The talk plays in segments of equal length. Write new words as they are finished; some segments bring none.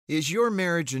Is your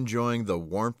marriage enjoying the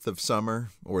warmth of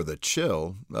summer or the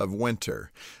chill of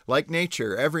winter? Like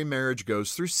nature, every marriage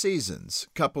goes through seasons.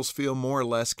 Couples feel more or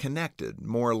less connected,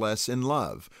 more or less in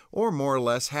love, or more or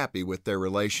less happy with their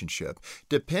relationship,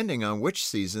 depending on which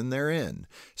season they're in.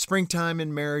 Springtime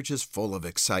in marriage is full of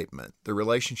excitement. The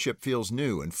relationship feels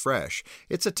new and fresh.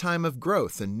 It's a time of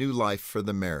growth and new life for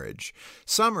the marriage.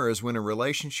 Summer is when a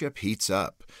relationship heats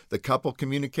up. The couple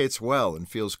communicates well and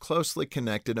feels closely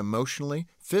connected emotionally,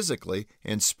 physically,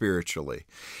 and spiritually.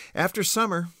 After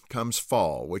summer comes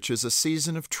fall, which is a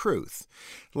season of truth.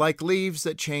 Like leaves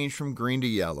that change from green to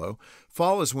yellow,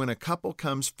 fall is when a couple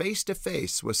comes face to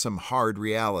face with some hard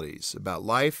realities about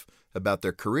life, about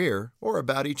their career, or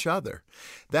about each other.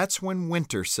 That's when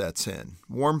winter sets in.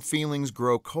 Warm feelings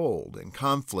grow cold and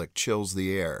conflict chills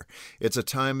the air. It's a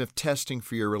time of testing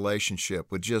for your relationship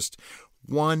with just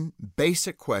one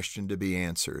basic question to be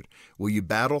answered. Will you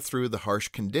battle through the harsh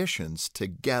conditions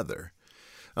together?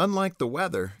 Unlike the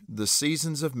weather, the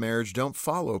seasons of marriage don't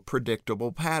follow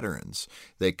predictable patterns.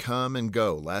 They come and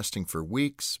go, lasting for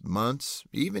weeks, months,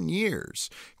 even years.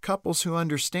 Couples who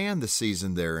understand the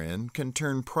season they're in can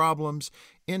turn problems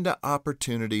into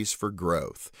opportunities for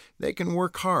growth. They can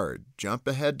work hard, jump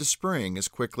ahead to spring as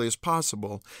quickly as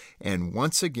possible, and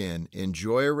once again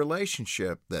enjoy a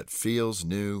relationship that feels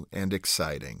new and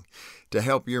exciting. To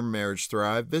help your marriage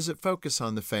thrive, visit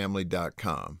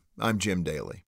FocusOnTheFamily.com. I'm Jim Daly.